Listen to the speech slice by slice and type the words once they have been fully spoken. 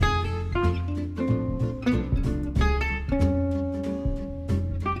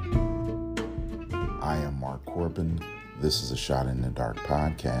Corbin. This is a Shot in the Dark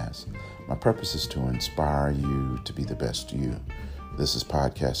podcast. My purpose is to inspire you to be the best you. This is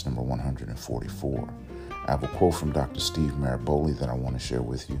podcast number 144. I have a quote from Dr. Steve Maraboli that I want to share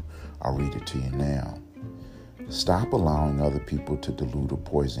with you. I'll read it to you now. Stop allowing other people to dilute or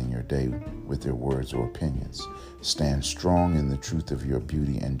poison your day with their words or opinions. Stand strong in the truth of your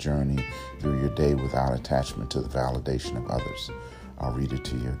beauty and journey through your day without attachment to the validation of others. I'll read it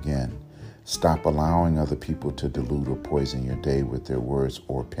to you again. Stop allowing other people to dilute or poison your day with their words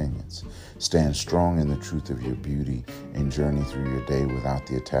or opinions. Stand strong in the truth of your beauty and journey through your day without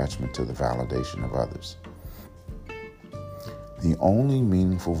the attachment to the validation of others. The only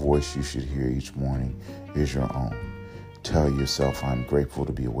meaningful voice you should hear each morning is your own. Tell yourself, I'm grateful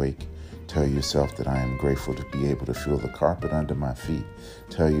to be awake. Tell yourself that I am grateful to be able to feel the carpet under my feet.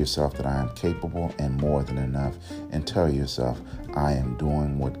 Tell yourself that I am capable and more than enough. And tell yourself, I am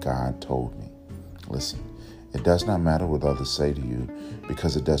doing what God told me. Listen, it does not matter what others say to you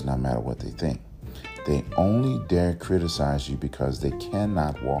because it does not matter what they think. They only dare criticize you because they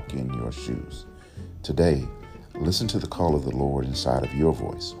cannot walk in your shoes. Today, listen to the call of the Lord inside of your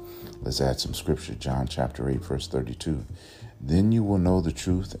voice. Let's add some scripture. John chapter 8, verse 32. Then you will know the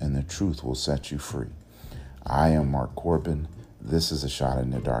truth, and the truth will set you free. I am Mark Corbin. This is a Shot in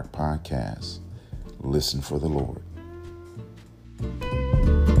the Dark podcast. Listen for the Lord.